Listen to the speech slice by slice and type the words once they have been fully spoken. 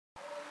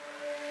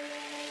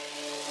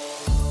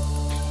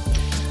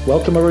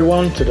Welcome,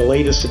 everyone, to the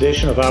latest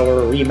edition of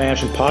our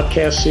Reimagine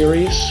podcast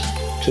series.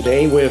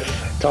 Today with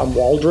Tom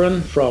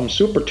Waldron from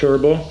Super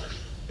Turbo.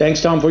 Thanks,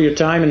 Tom, for your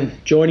time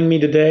and joining me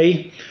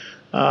today.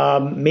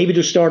 Maybe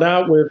to start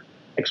out with,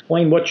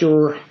 explain what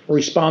your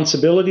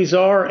responsibilities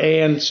are,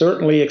 and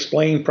certainly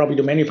explain probably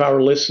to many of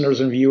our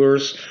listeners and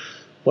viewers,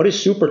 what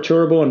is Super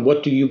Turbo and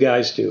what do you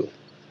guys do?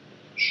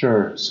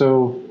 Sure.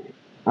 So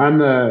I'm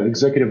the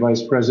executive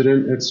vice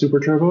president at Super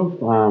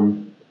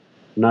Turbo.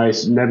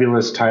 Nice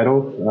nebulous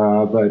title,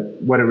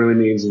 but what it really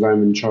means is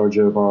I'm in charge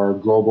of our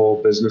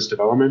global business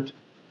development,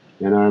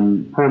 and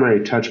I'm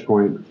primary touch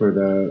point for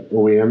the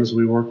OEMs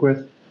we work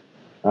with.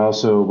 I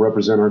also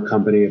represent our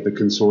company at the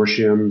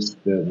consortiums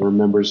that we're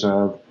members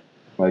of,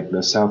 like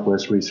the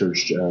Southwest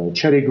Research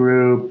Chetty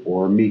Group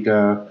or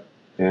MICA,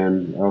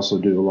 and I also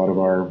do a lot of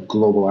our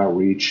global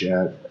outreach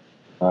at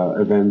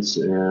events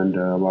and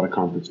a lot of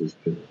conferences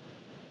too.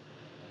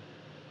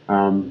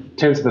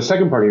 To answer the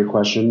second part of your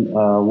question,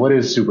 what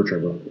is Super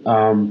Turbo?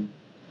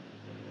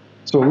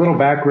 So a little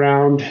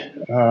background,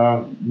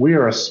 we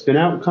are a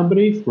spin-out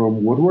company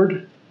from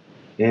Woodward,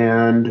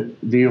 and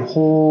the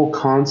whole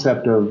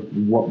concept of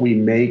what we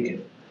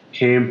make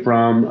came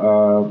from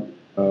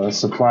a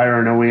supplier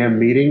and OEM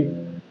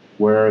meeting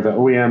where the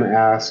OEM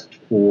asked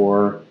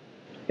for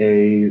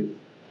a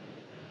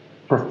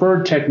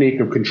preferred technique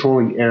of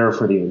controlling air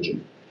for the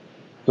engine.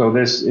 So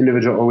this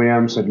individual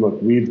OEM said,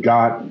 look, we've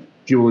got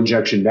fuel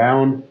injection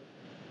down,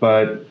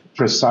 but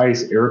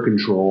precise air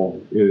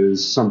control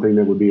is something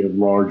that would be of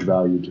large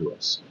value to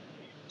us.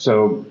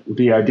 So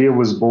the idea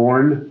was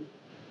born,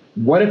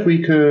 what if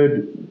we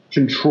could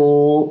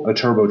control a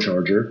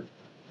turbocharger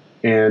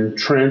and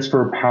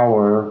transfer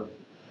power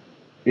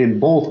in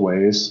both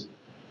ways,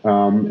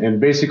 and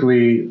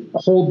basically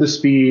hold the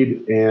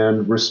speed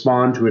and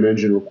respond to an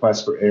engine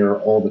request for air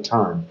all the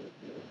time.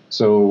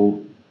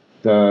 So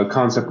the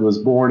concept was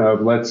born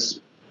of, let's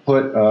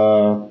put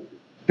a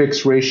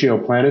fixed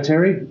ratio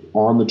planetary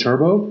on the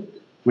turbo,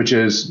 which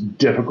is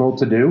difficult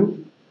to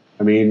do.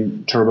 I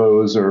mean,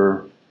 turbos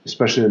are,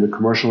 especially in the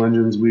commercial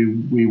engines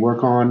we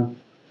work on,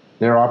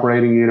 they're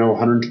operating,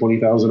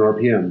 120,000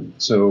 RPM.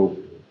 So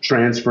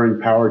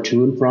transferring power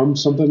to and from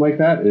something like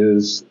that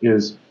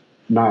is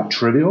not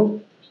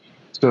trivial.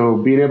 So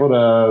being able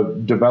to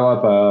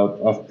develop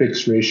a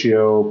fixed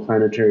ratio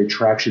planetary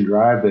traction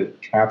drive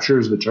that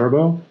captures the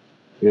turbo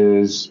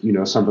is,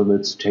 something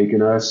that's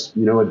taken us,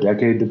 a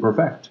decade to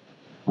perfect.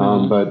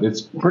 But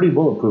it's pretty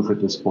bulletproof at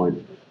this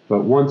point.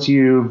 But once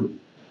you've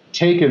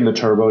taken the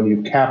turbo and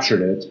you've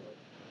captured it,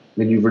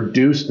 then you've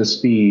reduced the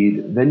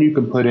speed, then you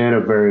can put in a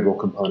variable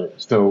component.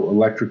 So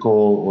electrical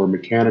or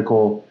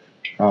mechanical.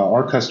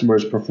 Our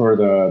customers prefer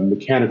the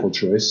mechanical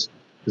choice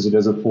because it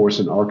doesn't force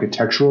an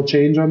architectural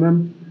change on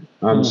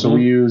them. So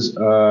we use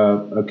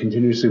a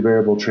continuously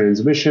variable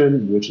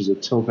transmission, which is a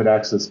tilted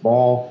axis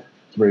ball.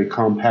 It's a very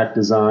compact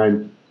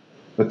design,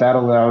 but that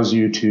allows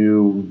you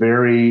to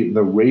vary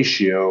the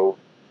ratio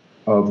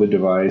of the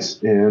device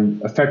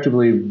and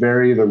effectively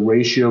vary the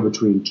ratio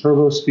between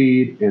turbo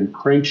speed and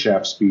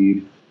crankshaft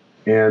speed,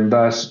 and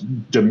thus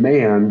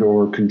demand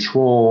or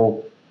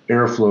control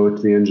airflow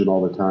to the engine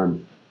all the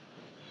time.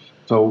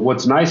 So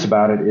what's nice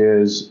about it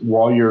is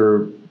while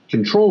you're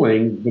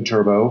controlling the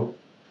turbo,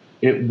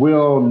 it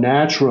will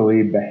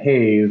naturally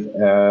behave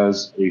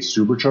as a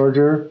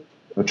supercharger,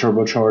 a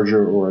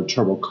turbocharger, or a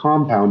turbo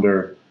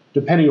compounder,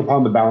 depending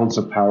upon the balance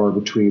of power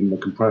between the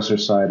compressor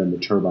side and the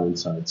turbine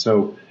side.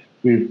 So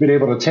we've been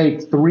able to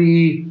take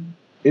three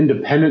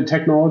independent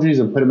technologies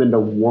and put them into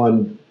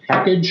one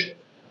package,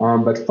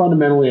 but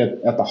fundamentally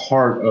at the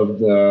heart of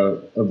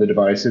the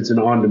device, it's an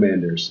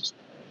on-demand air system.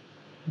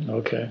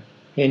 Okay,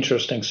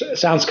 interesting.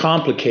 Sounds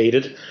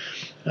complicated.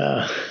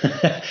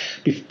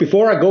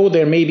 Before I go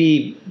there,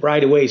 maybe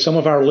right away, some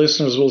of our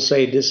listeners will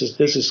say this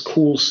is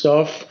cool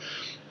stuff.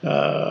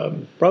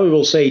 Probably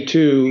will say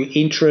too,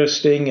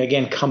 interesting.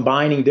 Again,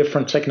 combining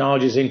different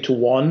technologies into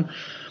one.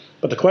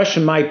 But the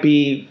question might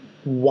be,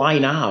 why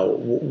now?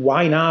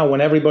 Why now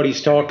when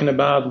everybody's talking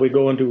about we're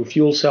going to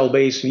fuel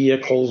cell-based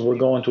vehicles, we're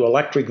going to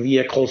electric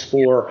vehicles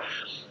for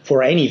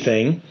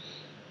anything?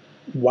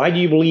 Why do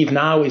you believe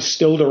now is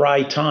still the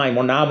right time,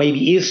 or now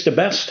maybe is the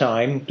best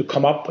time to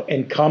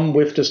come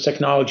with this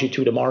technology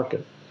to the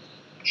market?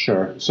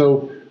 Sure.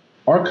 So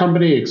our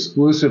company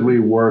exclusively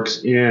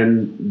works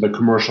in the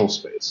commercial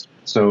space,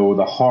 so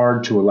the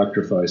hard to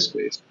electrify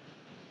space.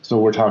 So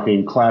we're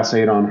talking Class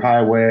 8 on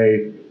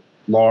highway,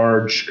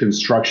 large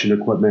construction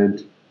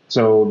equipment.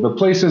 So the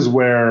places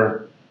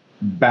where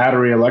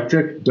battery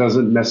electric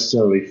doesn't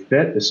necessarily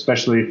fit,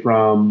 especially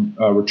from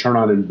a return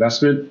on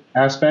investment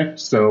aspect.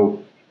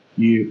 So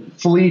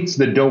fleets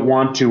that don't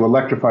want to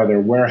electrify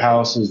their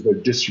warehouses, their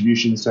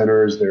distribution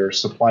centers, their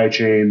supply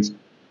chains,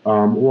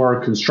 or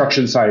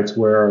construction sites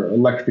where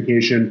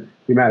electrification,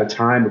 the amount of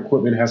time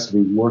equipment has to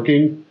be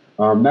working,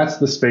 that's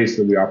the space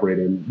that we operate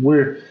in.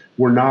 We're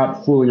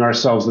not fooling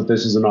ourselves that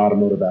this is an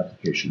automotive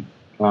application.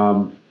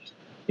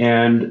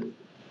 And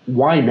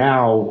why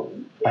now?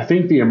 I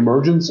think the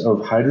emergence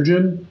of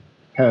hydrogen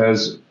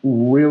has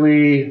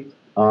really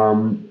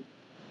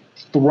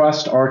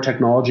thrust our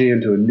technology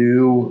into a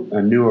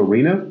new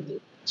arena.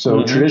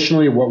 So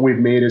traditionally, what we've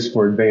made is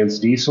for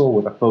advanced diesel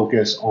with a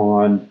focus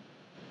on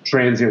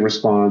transient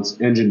response,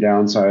 engine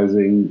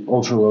downsizing,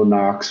 ultra low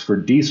NOx for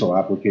diesel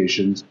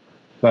applications.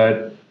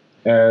 But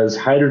as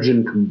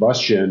hydrogen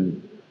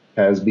combustion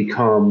has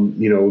become,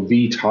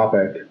 the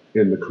topic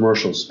in the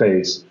commercial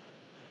space,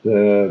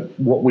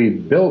 what we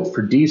built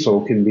for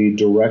diesel can be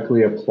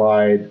directly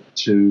applied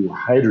to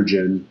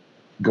hydrogen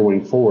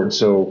going forward.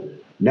 So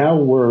now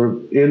we're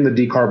in the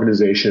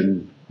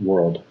decarbonization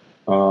world.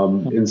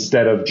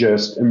 Instead of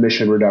just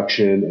emission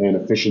reduction and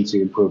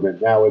efficiency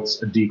improvement, now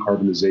it's a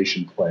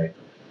decarbonization play.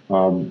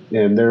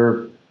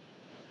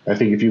 I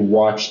think if you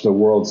watch the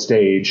world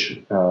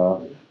stage,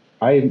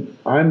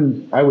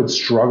 I would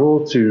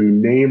struggle to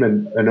name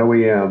an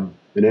OEM,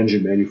 an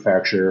engine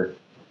manufacturer,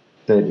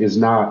 that is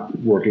not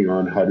working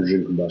on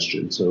hydrogen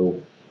combustion.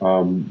 So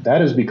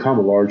that has become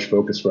a large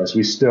focus for us.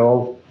 We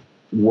still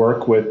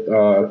work with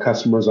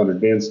customers on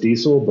advanced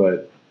diesel,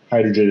 but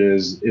hydrogen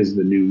is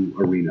the new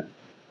arena.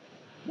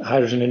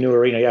 Hydrogen, a new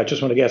arena. Yeah, I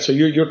just want to guess. So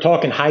you're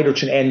talking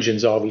hydrogen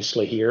engines,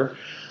 obviously here.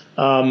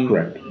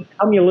 Correct.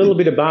 Tell me a little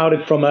bit about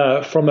it from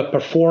a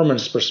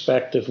performance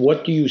perspective.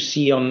 What do you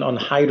see on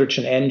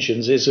hydrogen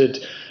engines? Is it,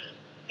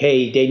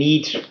 hey, they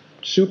need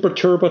super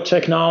turbo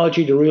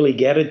technology to really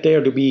get it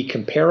there to be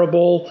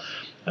comparable?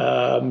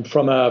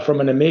 From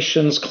an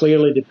emissions,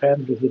 clearly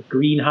depends. Is it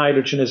green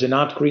hydrogen? Is it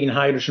not green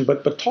hydrogen?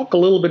 But talk a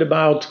little bit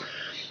about,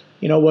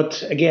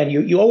 what, again,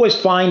 you always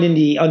find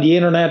on the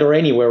internet or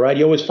anywhere, right?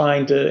 You always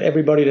find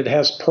everybody that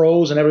has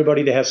pros and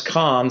everybody that has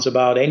cons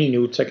about any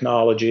new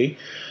technology.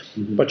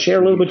 But share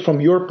a little bit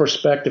from your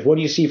perspective. What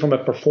do you see from a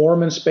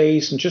performance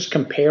base, and just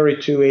compare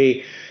it to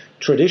a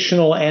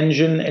traditional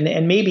engine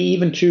and maybe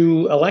even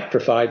to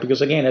electrified?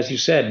 Because again, as you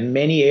said,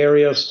 many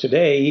areas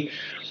today,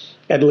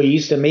 at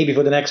least, and maybe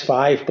for the next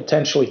 5,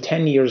 potentially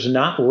 10 years,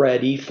 not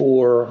ready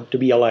to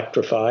be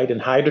electrified.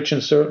 And hydrogen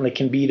certainly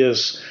can be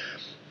this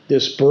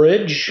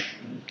bridge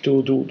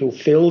to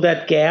fill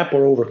that gap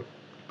or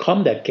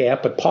overcome that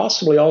gap, but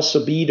possibly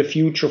also be the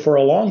future for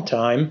a long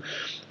time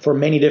for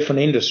many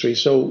different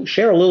industries. So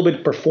share a little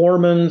bit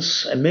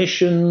performance,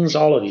 emissions,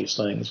 all of these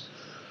things.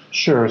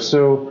 Sure.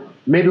 So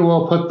maybe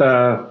we'll put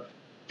the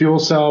fuel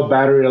cell,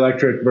 battery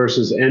electric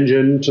versus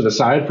engine to the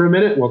side for a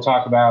minute. We'll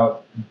talk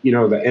about,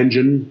 the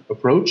engine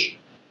approach. Okay.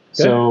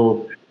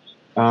 So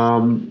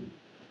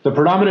the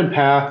predominant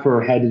path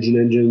for hydrogen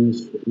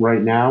engines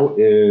right now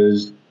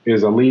is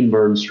a lean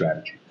burn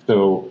strategy.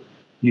 So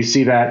you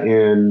see that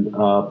in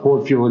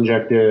port fuel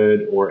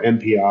injected or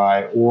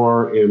MPI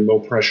or in low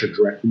pressure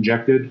direct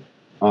injected.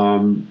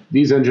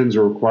 These engines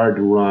are required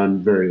to run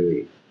very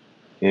lean.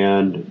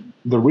 And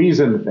the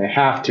reason that they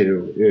have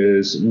to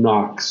is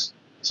NOx.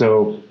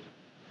 So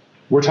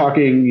we're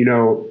talking,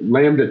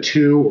 lambda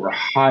 2 or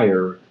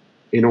higher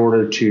in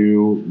order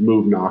to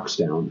move NOx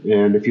down.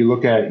 And if you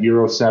look at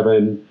Euro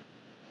 7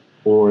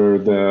 or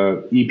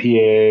the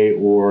EPA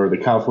or the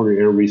California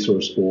Air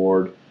Resource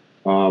Board,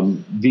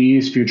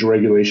 these future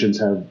regulations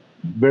have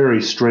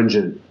very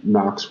stringent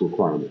NOx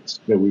requirements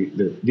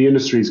that the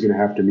industry is going to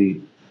have to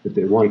meet if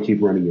they want to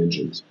keep running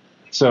engines.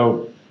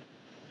 So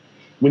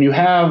when you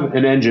have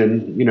an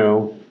engine,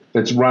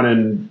 that's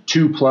running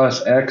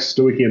 2+X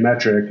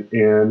stoichiometric,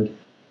 and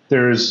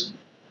there's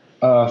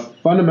a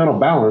fundamental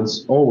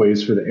balance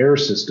always for the air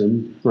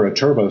system, for a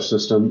turbo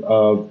system,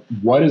 of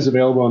what is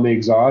available on the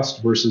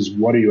exhaust versus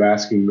what are you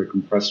asking the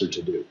compressor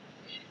to do.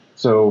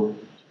 So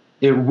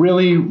it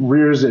really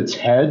rears its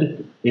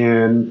head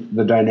in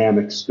the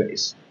dynamic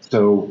space.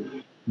 So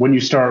when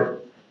you start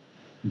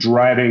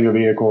driving a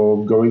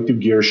vehicle, going through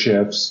gear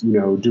shifts,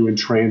 doing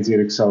transient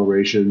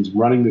accelerations,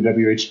 running the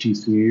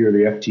WHTC or the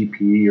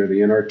FTP or the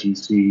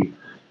NRTC,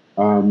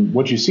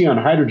 what you see on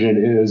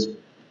hydrogen is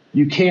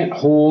you can't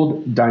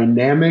hold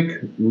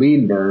dynamic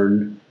lean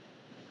burn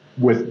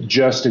with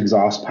just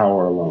exhaust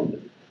power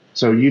alone.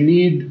 So you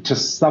need to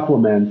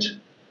supplement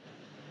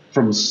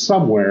from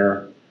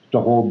somewhere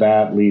to hold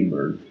that lean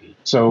burn.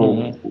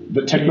 So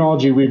the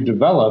technology we've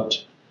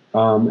developed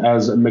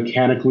as a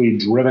mechanically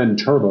driven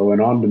turbo and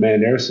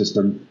on-demand air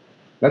system,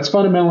 that's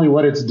fundamentally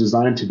what it's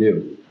designed to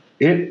do.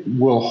 It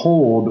will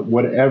hold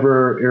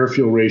whatever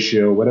air-fuel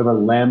ratio, whatever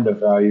lambda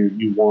value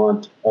you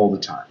want all the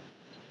time.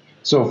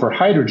 So for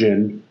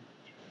hydrogen,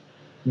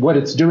 what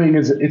it's doing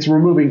is it's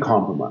removing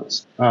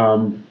compromise.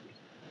 A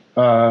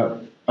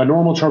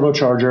normal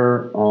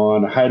turbocharger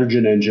on a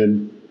hydrogen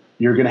engine,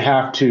 you're going to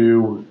have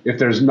to, if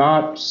there's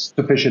not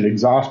sufficient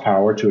exhaust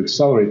power to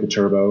accelerate the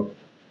turbo,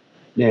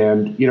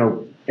 and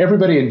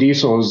everybody in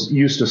diesel is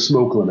used to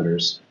smoke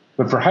limiters,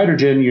 but for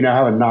hydrogen, you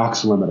now have a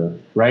NOx limiter,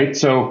 right?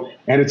 So,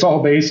 and it's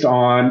all based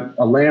on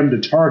a lambda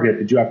target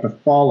that you have to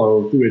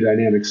follow through a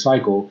dynamic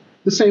cycle,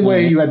 the same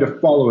way you had to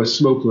follow a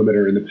smoke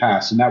limiter in the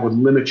past, and that would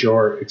limit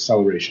your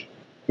acceleration.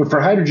 But for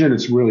hydrogen,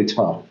 it's really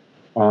tough.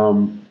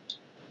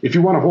 If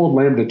you want to hold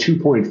lambda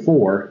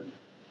 2.4,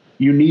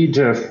 you need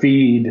to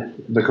feed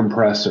the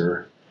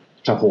compressor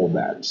to hold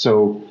that.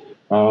 So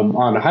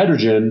on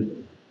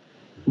hydrogen,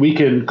 we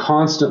can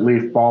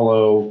constantly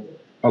follow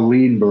a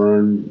lean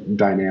burn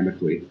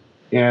dynamically.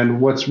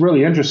 And what's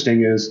really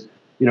interesting is,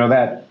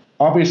 that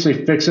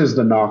obviously fixes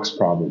the NOx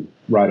problem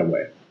right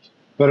away,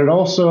 but it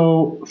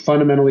also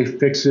fundamentally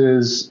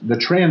fixes the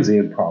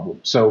transient problem.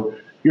 So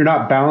you're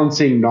not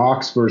balancing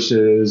NOx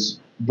versus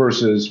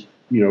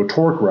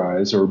torque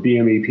rise or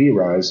BMEP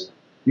rise.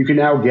 You can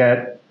now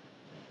get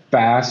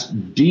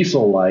fast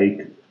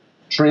diesel-like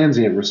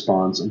transient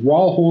response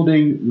while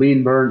holding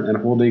lean burn and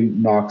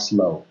holding NOx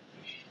low.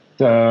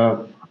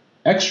 The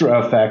extra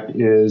effect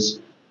is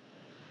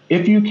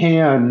if you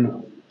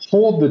can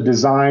hold the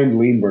design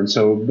lean burn,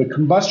 so the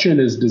combustion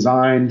is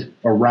designed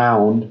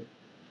around,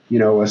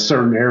 a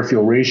certain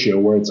air-fuel ratio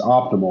where it's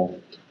optimal.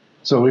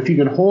 So if you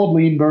can hold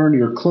lean burn,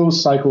 your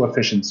closed cycle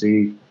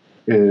efficiency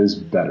is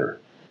better.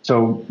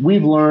 So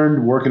we've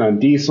learned working on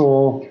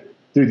diesel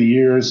through the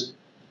years,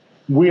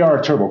 we are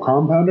a turbo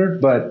compounder,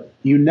 but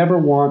you never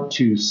want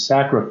to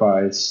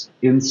sacrifice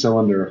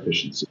in-cylinder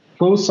efficiency.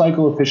 Closed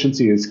cycle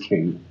efficiency is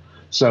king.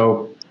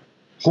 So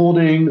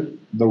holding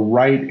the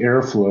right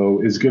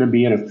airflow is going to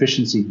be an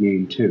efficiency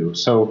gain too.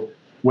 So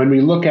when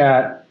we look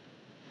at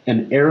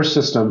an air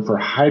system for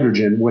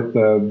hydrogen with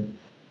the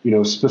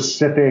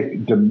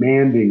specific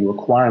demanding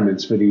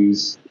requirements for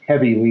these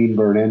heavy lean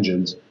burn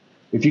engines,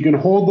 if you can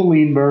hold the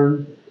lean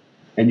burn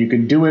and you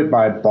can do it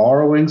by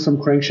borrowing some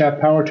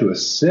crankshaft power to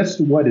assist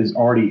what is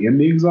already in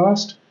the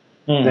exhaust,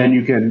 then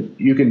you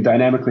can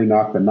dynamically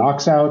knock the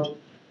NOx out,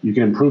 you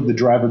can improve the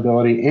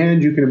drivability,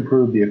 and you can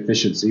improve the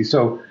efficiency.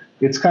 So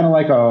it's kind of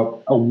like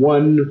a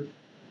one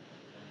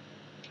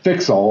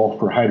fix-all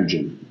for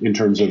hydrogen in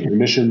terms of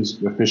emissions,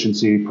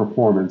 efficiency,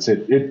 performance.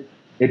 It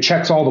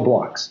checks all the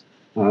blocks.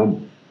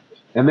 And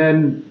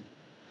then,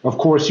 of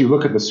course, you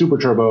look at the super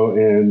turbo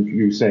and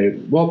you say,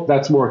 well,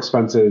 that's more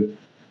expensive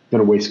than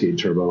a wastegate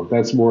turbo.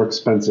 That's more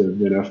expensive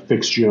than a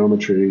fixed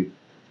geometry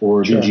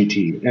or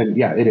VGT. And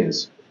yeah, it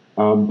is.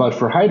 But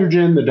for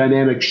hydrogen, the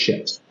dynamic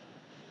shifts,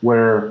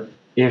 where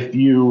if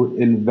you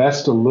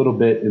invest a little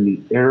bit in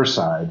the air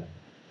side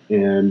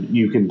and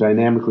you can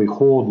dynamically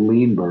hold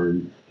lean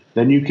burn,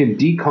 then you can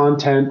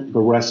decontent the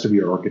rest of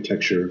your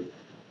architecture,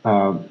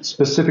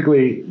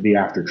 specifically the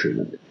after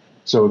treatment.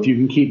 So if you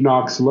can keep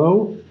NOx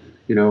low,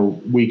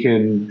 we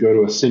can go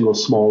to a single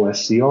small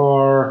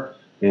SCR,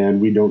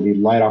 and we don't need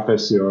light off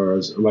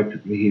SCRs,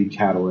 electrically heated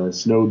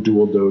catalysts, no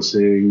dual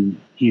dosing,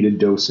 heated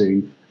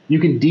dosing. You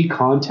can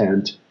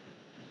decontent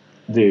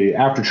the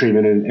after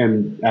treatment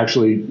and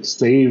actually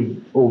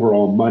save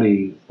overall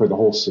money for the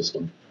whole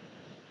system.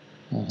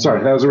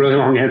 Sorry, that was a really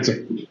long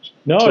answer.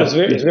 No, it's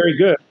very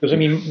good.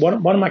 Because one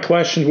of my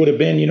questions would have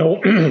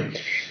been,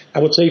 I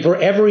would say for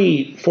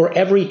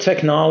every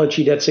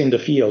technology that's in the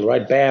field,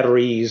 right?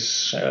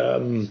 Batteries,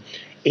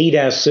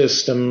 ADAS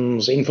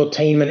systems,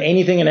 infotainment,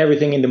 anything and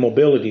everything in the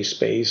mobility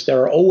space,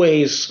 there are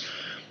always,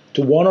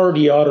 to one or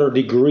the other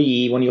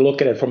degree, when you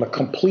look at it from a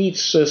complete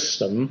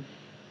system,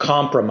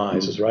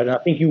 compromises, right? And I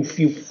think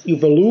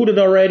you've alluded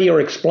already or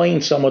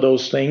explained some of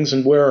those things,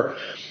 and where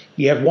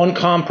you have one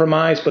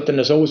compromise, but then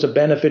there's always a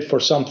benefit for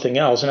something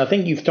else. And I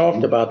think you've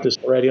talked about this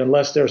already,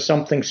 unless there's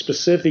something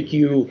specific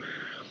you'd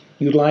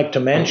like to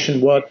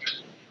mention, what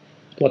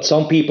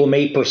some people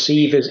may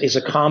perceive is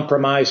a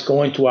compromise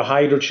going to a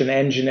hydrogen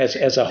engine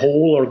as a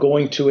whole, or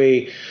going to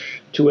a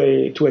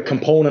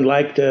component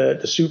like the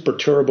super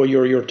turbo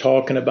you're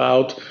talking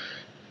about.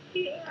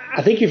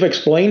 I think you've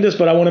explained this,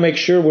 but I want to make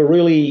sure we're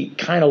really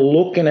kind of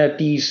looking at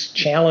these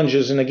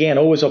challenges, and again,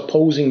 always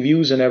opposing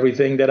views and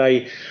everything that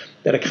I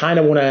kind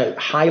of want to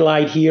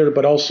highlight here,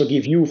 but also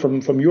give you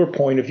from your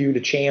point of view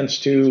the chance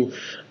to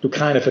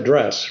kind of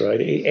address, right?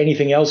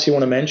 Anything else you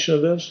want to mention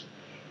of this?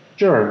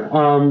 Sure.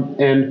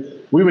 And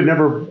we would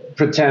never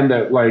pretend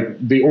that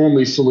the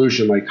only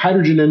solution, like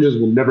hydrogen engines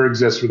will never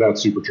exist without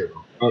super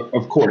turbo.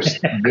 Of course,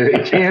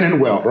 they can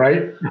and will,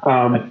 right?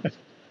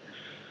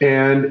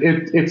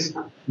 And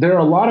there are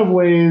a lot of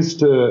ways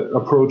to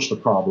approach the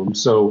problem.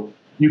 So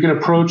you can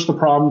approach the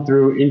problem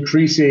through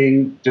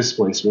increasing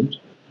displacement.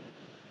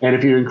 And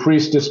if you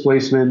increase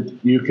displacement,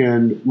 you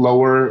can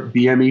lower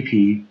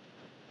BMEP,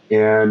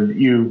 and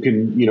you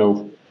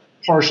can,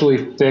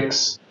 partially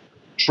fix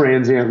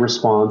transient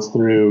response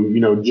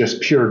through,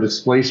 just pure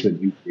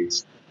displacement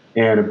increase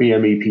and a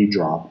BMEP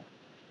drop.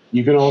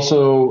 You can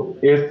also,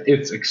 if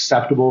it's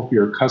acceptable for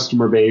your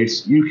customer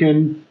base, you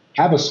can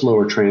have a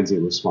slower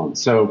transient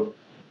response. So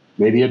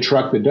maybe a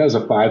truck that does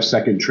a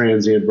 5-second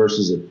transient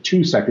versus a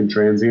 2-second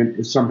transient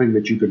is something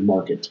that you could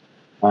market.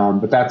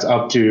 But that's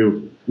up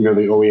to the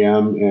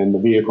OEM and the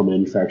vehicle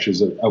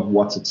manufacturers of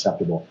what's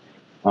acceptable.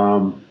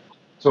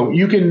 So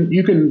you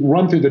can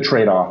run through the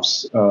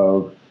trade-offs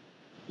of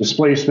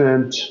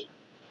displacement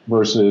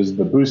versus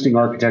the boosting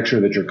architecture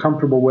that you're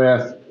comfortable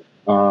with.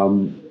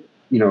 An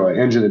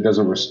engine that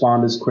doesn't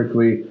respond as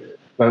quickly.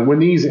 But when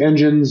these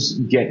engines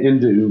get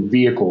into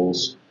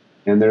vehicles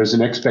and there's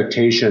an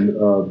expectation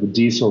of the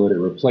diesel that it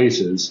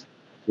replaces,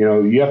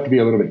 you have to be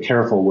a little bit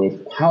careful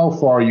with how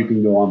far you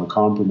can go on the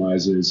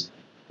compromises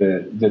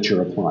that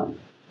you're applying.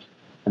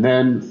 And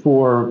then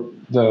for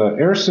the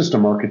air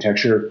system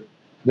architecture,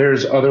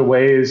 there's other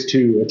ways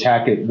to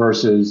attack it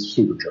versus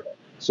super turbo.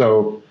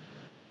 So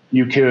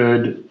you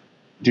could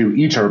do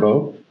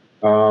e-turbo.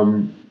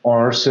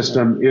 Our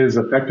system is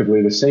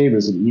effectively the same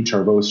as an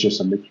e-turbo. It's just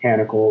a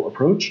mechanical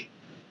approach.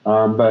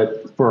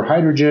 But for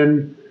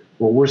hydrogen,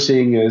 what we're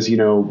seeing is,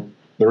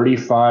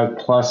 35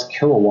 plus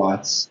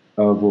kilowatts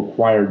of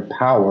required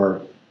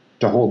power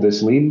to hold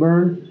this lean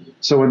burn.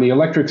 So in the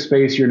electric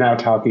space, you're now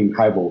talking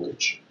high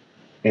voltage.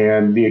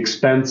 And the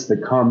expense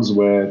that comes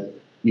with,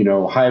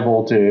 high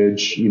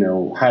voltage,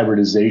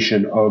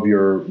 hybridization of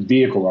your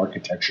vehicle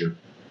architecture.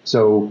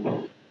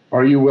 So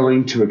are you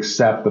willing to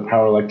accept the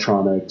power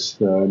electronics,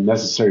 the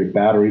necessary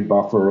battery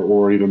buffer,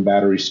 or even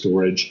battery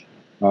storage,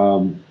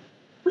 and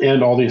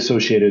all the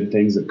associated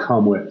things that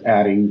come with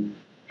adding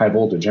high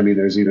voltage? I mean,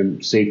 there's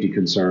even safety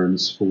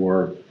concerns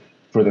for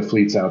the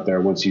fleets out there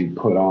once you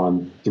put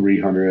on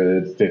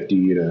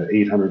 350 to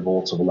 800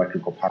 volts of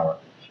electrical power.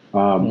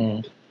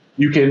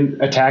 You can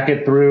attack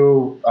it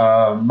through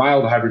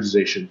mild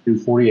hybridization, through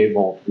 48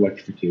 volt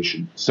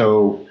electrification.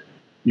 So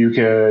you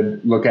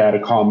could look at a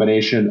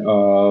combination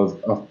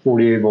of a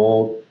 48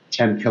 volt,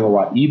 10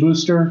 kilowatt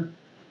e-booster,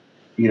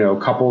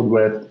 coupled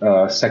with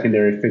a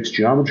secondary fixed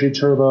geometry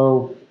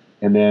turbo.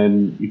 And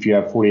then if you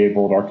have 48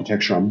 volt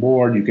architecture on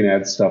board, you can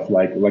add stuff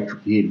like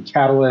electric heated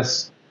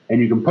catalysts, and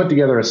you can put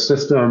together a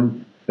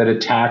system that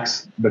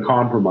attacks the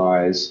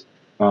compromise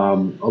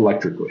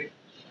electrically.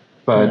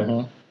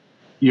 But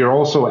you're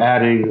also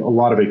adding a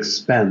lot of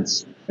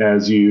expense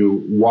as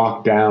you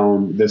walk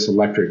down this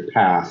electric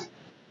path.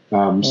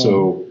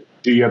 So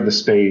do you have the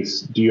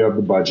space? Do you have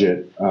the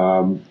budget?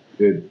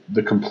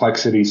 The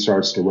complexity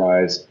starts to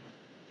rise.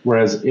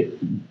 Whereas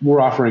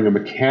we're offering a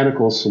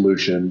mechanical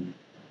solution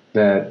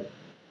that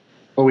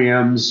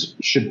OEMs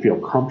should feel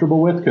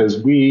comfortable with,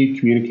 because we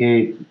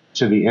communicate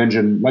to the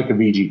engine like a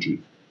VGT.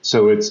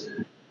 So it's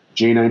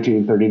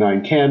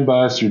J1939 CAN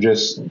bus.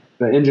 The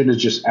engine is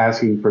just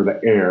asking for the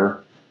air.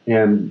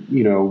 And,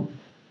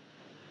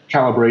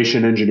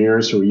 calibration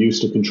engineers who are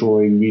used to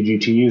controlling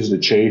VGTs, the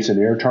chase and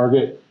air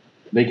target,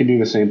 they can do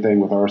the same thing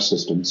with our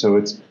system. So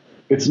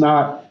it's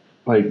not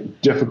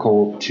like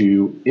difficult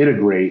to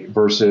integrate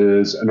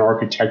versus an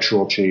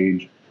architectural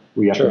change.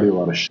 We have to do a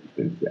lot of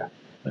shifting. Yeah.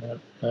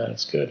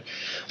 That's good.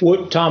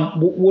 Tom,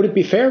 would it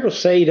be fair to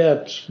say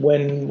that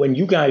when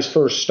you guys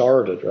first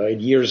started, right,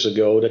 years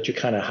ago, that you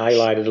kind of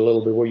highlighted a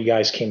little bit where you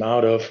guys came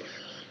out of,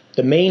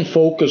 the main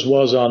focus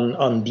was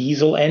on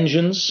diesel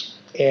engines,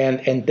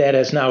 and that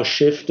has now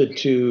shifted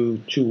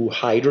to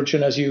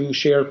hydrogen, as you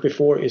shared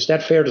before? Is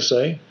that fair to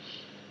say?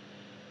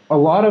 A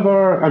lot of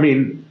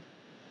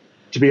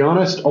to be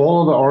honest,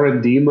 all of the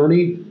R&D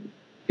money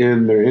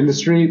in their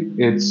industry,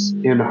 it's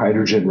in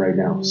hydrogen right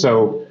now.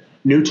 So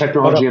new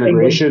technology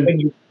integration. When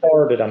you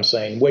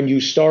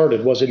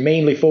started, was it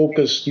mainly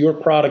focused, your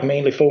product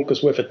mainly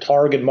focused with a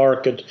target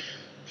market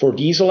for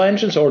diesel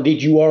engines, or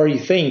did you already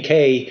think,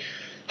 hey,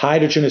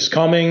 hydrogen is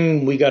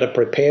coming, we got to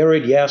prepare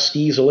it? Yes,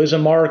 diesel is a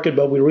market,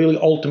 but we really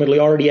ultimately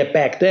already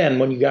back then,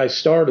 when you guys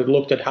started,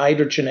 looked at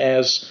hydrogen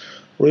as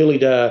really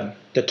the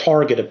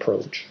target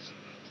approach?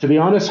 To be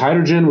honest,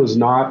 hydrogen was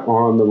not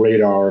on the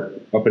radar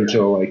up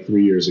until like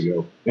 3 years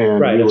ago.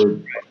 And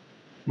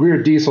we were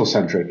diesel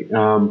centric.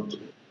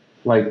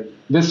 Like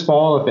this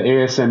fall at the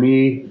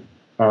ASME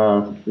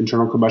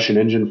Internal Combustion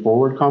Engine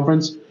Forward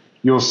Conference,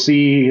 you'll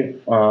see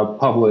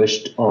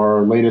published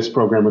our latest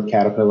program with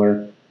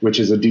Caterpillar, which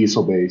is a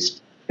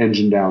diesel-based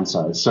engine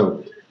downsize.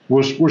 So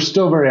we're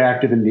still very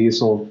active in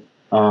diesel.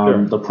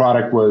 The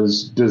product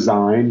was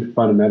designed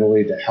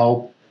fundamentally to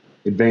help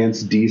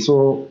advanced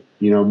diesel,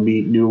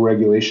 meet new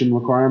regulation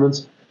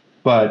requirements.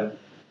 But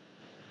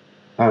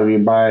I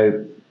mean, by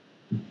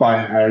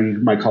how you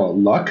might call it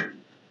luck,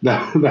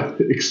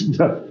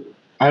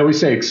 I always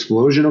say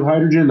explosion of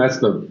hydrogen. That's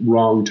the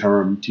wrong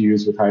term to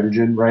use with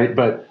hydrogen, right?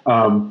 But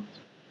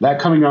that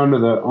coming onto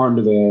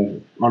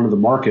the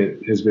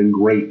market has been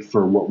great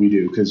for what we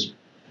do, because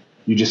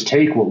you just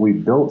take what we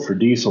built for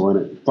diesel and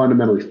it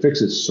fundamentally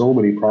fixes so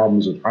many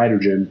problems with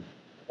hydrogen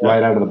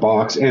right out of the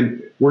box.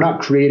 And we're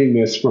not creating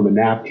this from a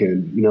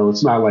napkin.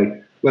 It's not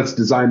like, let's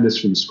design this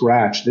from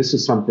scratch. This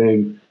is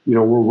something,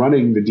 we're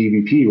running the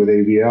DVP with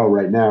AVL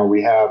right now.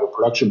 We have a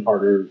production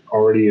partner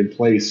already in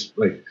place.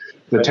 Like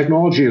the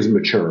technology is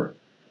mature,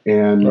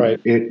 and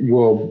it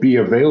will be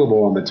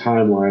available on the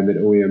timeline that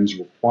OEMs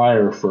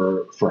require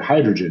for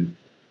hydrogen.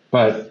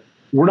 But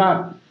we're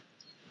not,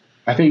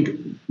 I think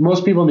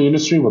most people in the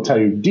industry will tell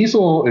you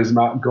diesel is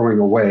not going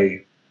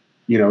away.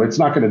 It's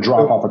not going to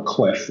drop off a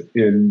cliff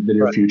in the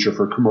near future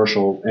for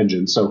commercial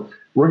engines. So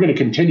we're going to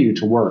continue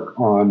to work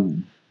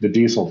on the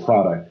diesel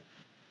product,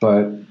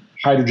 but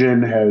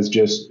hydrogen has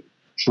just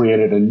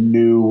created a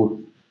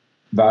new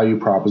value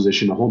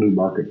proposition, a whole new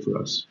market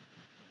for us.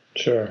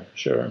 Sure.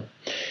 And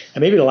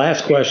maybe the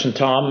last question,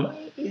 Tom,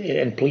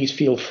 and please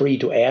feel free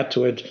to add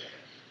to it.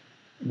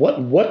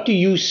 What do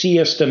you see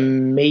as the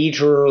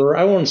major,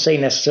 I won't say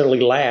necessarily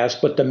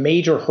last, but the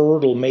major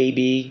hurdle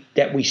maybe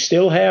that we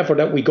still have or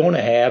that we're going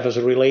to have as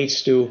it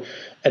relates to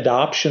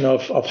adoption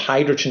of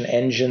hydrogen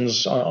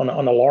engines on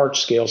a large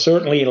scale?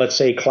 Certainly, let's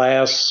say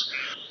class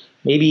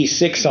maybe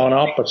 6 on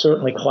up, but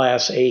certainly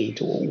Class 8.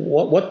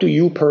 What do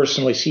you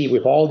personally see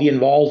with all the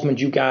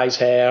involvement you guys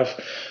have,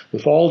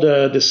 with all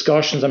the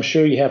discussions I'm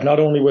sure you have not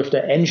only with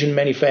the engine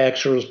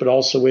manufacturers but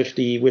also with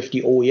the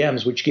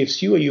OEMs, which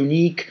gives you a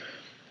unique,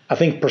 I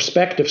think,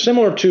 perspective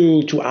similar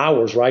to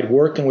ours, right?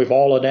 Working with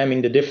all of them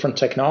in the different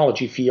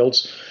technology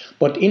fields.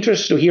 But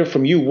interested to hear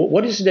from you.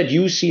 What is it that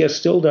you see as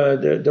still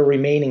the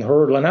remaining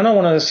hurdle? And I don't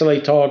want to necessarily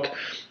talk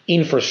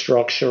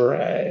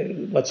infrastructure.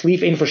 Let's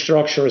leave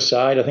infrastructure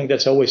aside. I think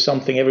that's always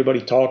something everybody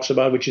talks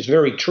about, which is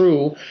very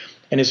true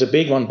and is a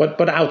big one.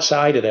 But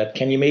outside of that,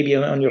 can you maybe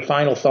on your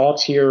final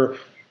thoughts here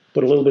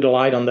put a little bit of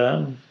light on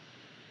that?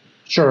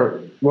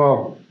 Sure.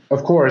 Well,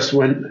 of course,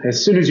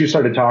 as soon as you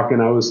started talking,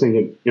 I was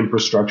thinking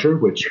infrastructure,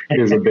 which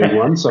is a big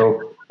one.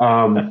 So,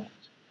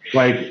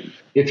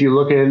 if you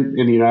look in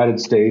the United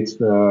States,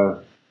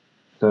 the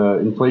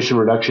Inflation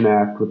Reduction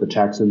Act with the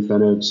tax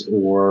incentives,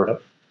 or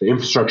the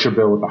infrastructure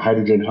bill with the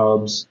hydrogen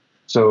hubs.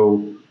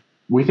 So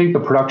we think the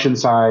production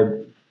side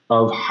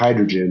of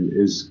hydrogen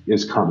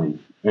is coming.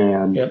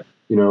 And,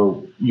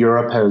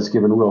 Europe has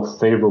given real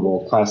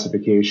favorable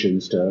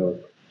classifications to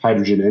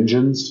hydrogen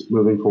engines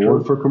moving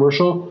forward for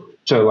commercial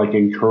to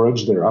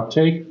encourage their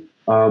uptake.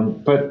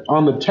 But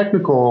on the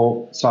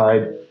technical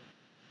side,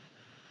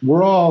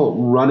 we're all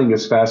running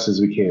as fast as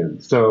we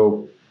can.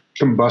 So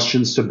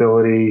combustion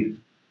stability,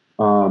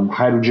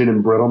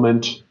 hydrogen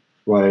embrittlement,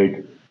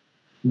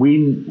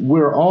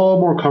 we're all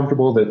more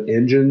comfortable that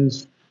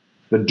engines,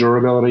 the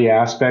durability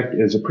aspect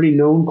is a pretty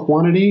known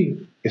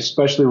quantity,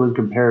 especially when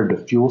compared to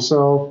fuel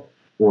cell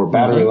or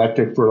battery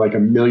electric for a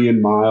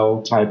 1,000,000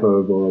 mile type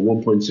of or a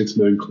 1.6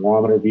 million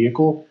kilometer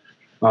vehicle.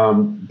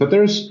 But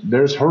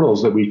there's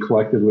hurdles that we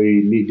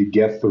collectively need to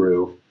get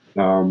through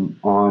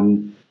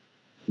on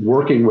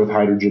working with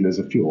hydrogen as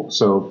a fuel.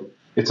 So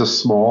it's a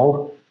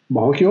small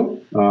molecule,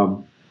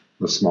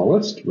 the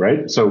smallest,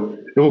 right? So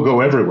it will go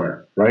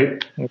everywhere,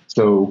 right?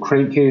 So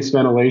crankcase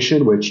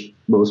ventilation, which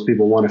most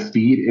people want to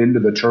feed into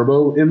the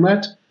turbo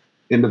inlet,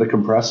 into the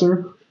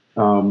compressor.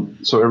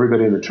 So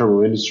everybody in the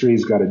turbo industry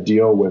has got to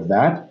deal with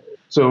that.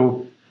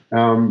 So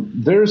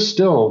there's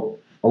still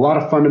a lot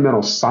of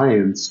fundamental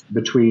science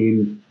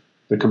between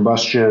the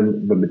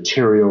combustion, the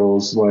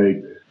materials,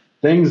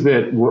 things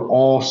that we're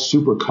all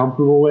super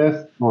comfortable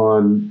with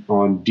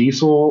on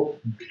diesel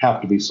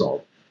have to be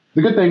solved.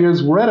 The good thing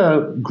is we're at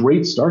a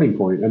great starting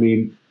point. I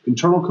mean,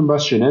 internal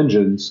combustion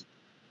engines,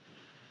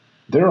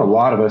 there are a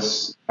lot of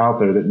us out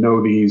there that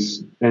know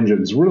these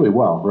engines really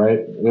well, right?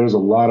 There's a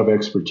lot of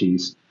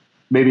expertise.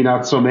 Maybe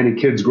not so many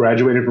kids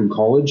graduated from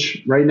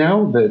college right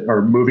now that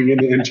are moving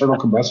into internal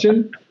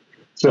combustion.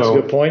 So that's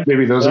a good point.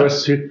 Maybe those of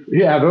us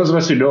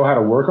who know how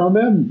to work on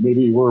them,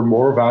 maybe we're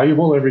more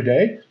valuable every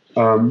day.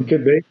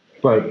 Could be.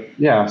 But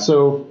yeah,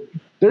 so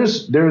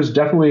there's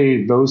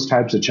definitely those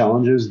types of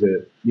challenges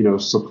that,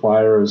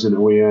 suppliers and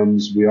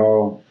OEMs, we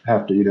all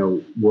have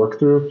to, work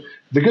through.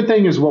 The good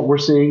thing is what we're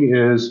seeing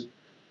is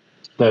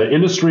the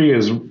industry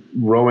is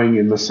rowing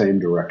in the same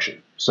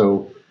direction.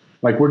 So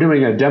we're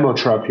doing a demo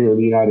truck here in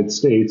the United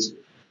States,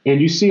 and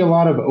you see a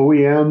lot of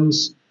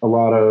OEMs, a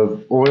lot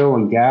of oil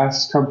and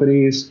gas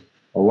companies,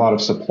 a lot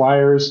of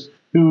suppliers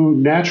who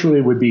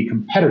naturally would be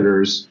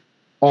competitors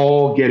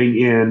all getting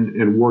in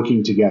and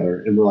working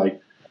together. And we're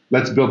like,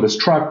 let's build this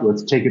truck.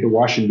 Let's take it to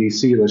Washington,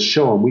 D.C. Let's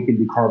show them we can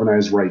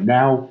decarbonize right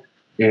now.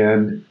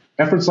 And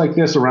efforts like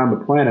this around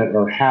the planet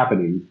are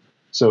happening.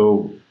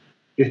 So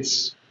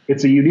it's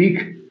a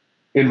unique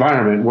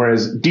environment,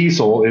 whereas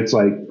diesel, it's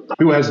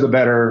who has the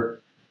better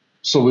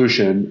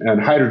solution? And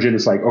hydrogen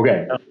is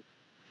okay,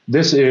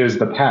 this is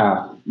the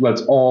path.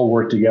 Let's all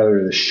work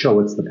together to show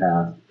it's the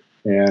path.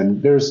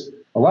 And there's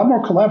a lot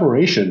more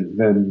collaboration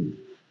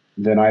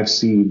than I've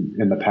seen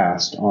in the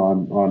past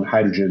on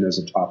hydrogen as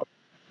a topic.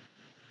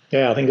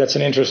 Yeah, I think that's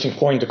an interesting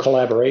point, the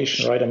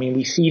collaboration, right? I mean,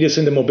 we see this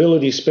in the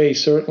mobility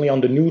space, certainly on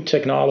the new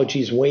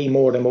technologies, way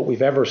more than what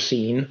we've ever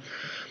seen.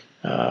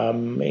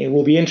 It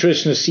will be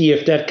interesting to see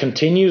if that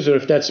continues or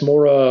if that's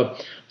more a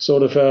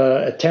sort of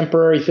a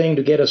temporary thing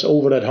to get us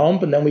over that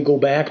hump. And then we go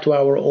back to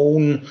our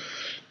own,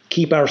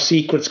 keep our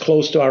secrets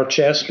close to our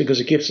chest because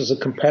it gives us a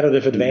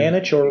competitive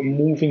advantage, or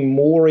moving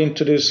more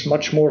into this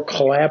much more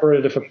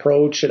collaborative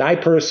approach that I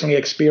personally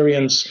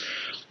experience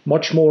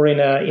much more in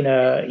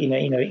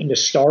the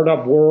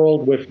startup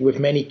world with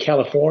many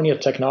California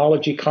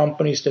technology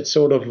companies that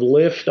sort of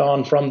lived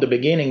on from the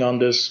beginning on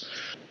this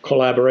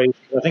collaboration.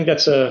 I think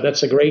that's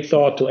a great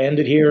thought to end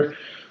it here.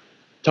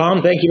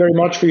 Tom, thank you very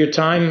much for your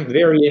time.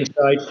 Very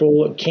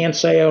insightful. Can't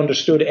say I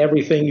understood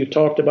everything you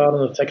talked about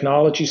on the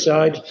technology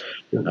side,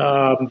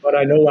 but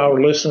I know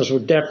our listeners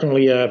would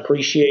definitely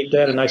appreciate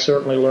that, and I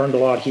certainly learned a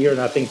lot here,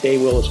 and I think they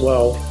will as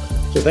well.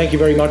 So thank you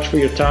very much for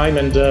your time,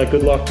 and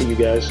good luck to you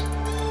guys.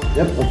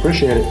 Yep,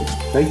 appreciate it.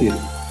 Thank you.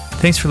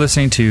 Thanks for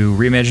listening to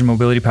Reimagine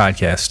Mobility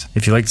Podcast.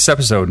 If you like this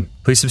episode,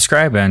 please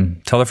subscribe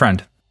and tell a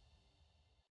friend.